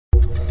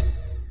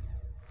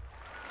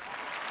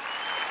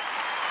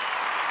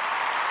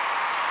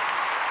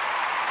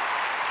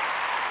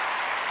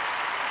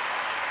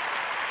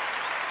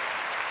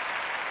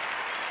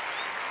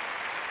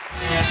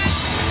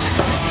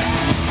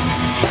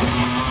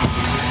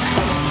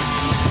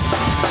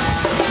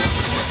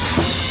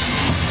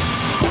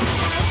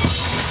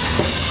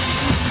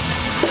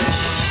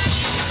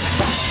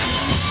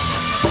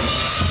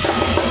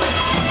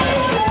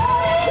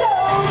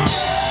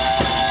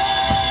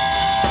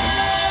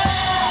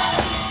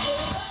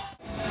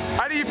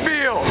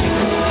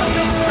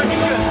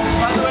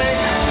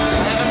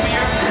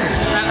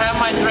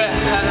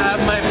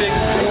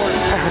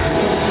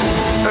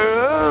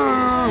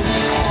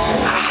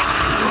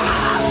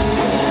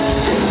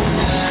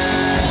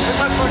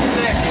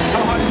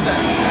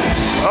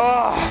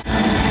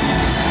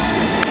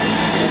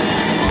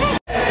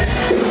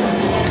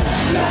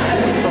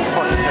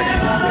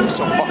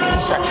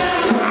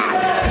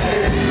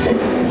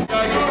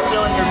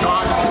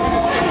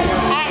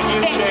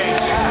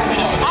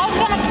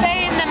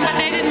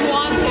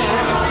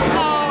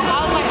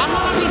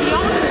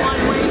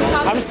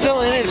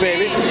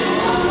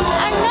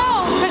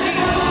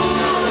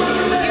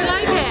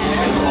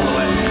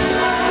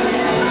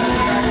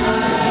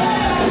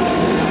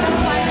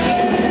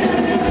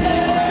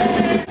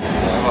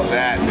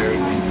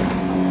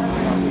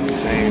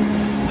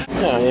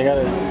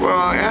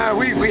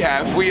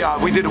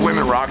we did a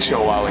women rock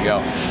show a while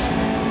ago.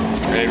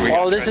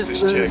 Oh, this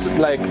is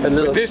like a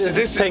little. This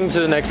is taken to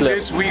the next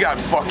level. We got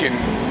fucking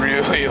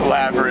really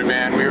elaborate,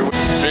 man. We were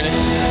really.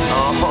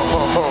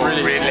 Oh,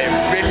 really. Really.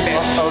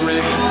 Oh,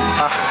 really.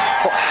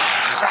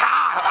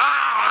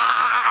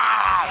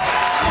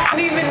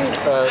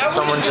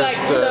 Someone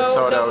just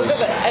thought I was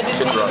I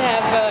didn't even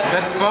have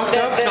That's fucked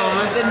up,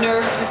 Thomas. The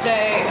nerve to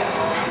say.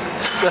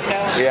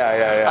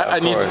 Yeah. I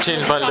need to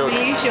change my look.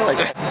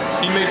 Like,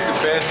 he makes the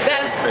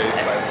best face.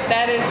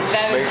 That is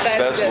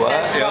That's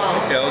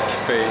elk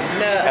face.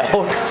 No.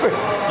 Elk face.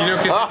 You know,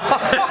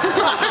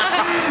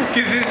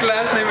 because his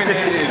last name in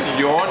India is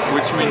Yawn,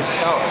 which means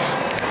elk.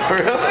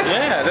 Really?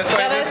 Yeah, that's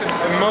why that's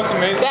the most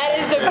amazing. That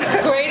is the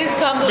greatest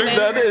compliment.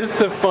 that is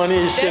the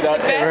funniest shit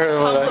I've ever heard.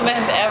 That's the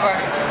best compliment ever.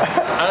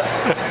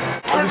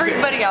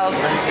 Everybody else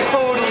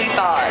totally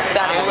thought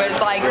that it was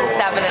like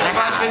 7.5.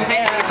 I shouldn't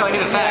say anything until I do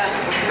the facts.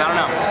 Because I don't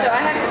know. So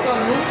I have to go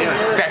move the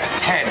word. That's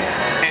 10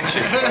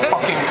 inches.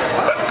 Fucking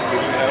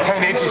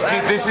 10 inches,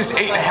 dude. This is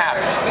 8.5.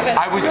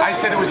 I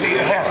said it was 8.5.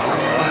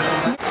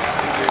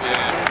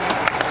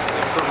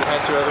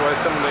 Otherwise,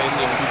 some of the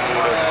Indian people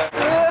would.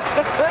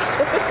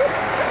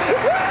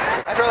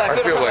 I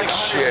feel like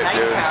shit,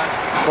 dude.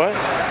 What?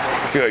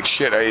 I feel like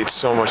shit. I ate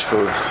so much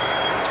food.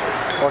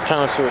 What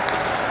kind of food?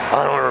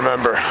 I don't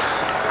remember.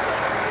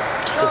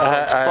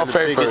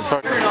 Buffet food.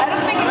 I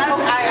don't think it's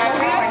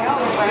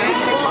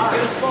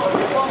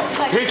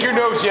Pick your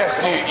nose, yes,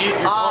 dude. Eat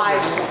your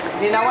nose.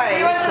 You know what?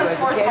 We went to the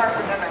sports bar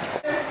for dinner.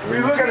 We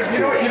look at it.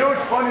 You know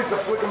what's funny is the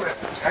flick of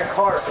at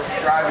cars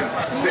driving,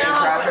 sitting in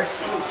traffic.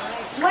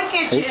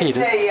 Linkage is a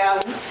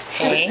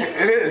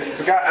It is. It's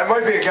a guy. It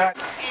might be a guy.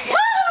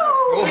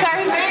 Woo!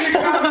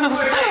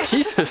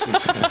 Jesus.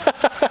 That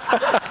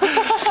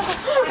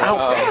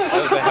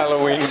was a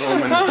Halloween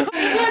moment.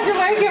 You had to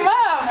wake him up.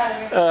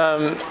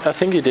 I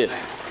think you did.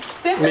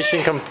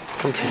 Mission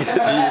completed.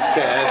 Jeez,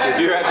 Cash, if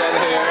you had that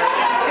hair.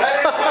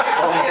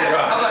 Oh my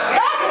god.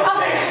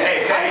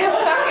 Are you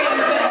stuck in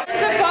it?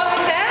 Is it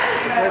falling down?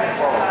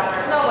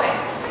 No way.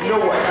 No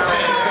way.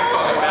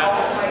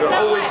 They're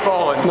always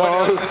falling.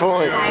 No, it's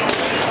falling.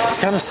 It's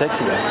kind of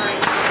sexy though.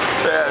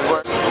 Yeah,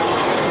 what?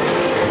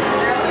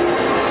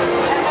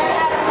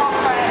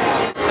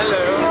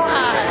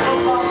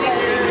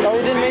 Oh,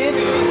 you didn't make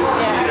it?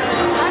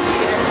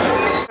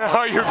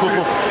 Oh, you're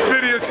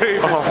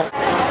videotaping.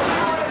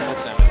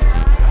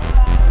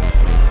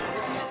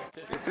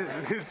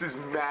 This is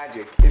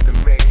magic in the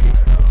making.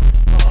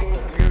 Fucking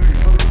beauty.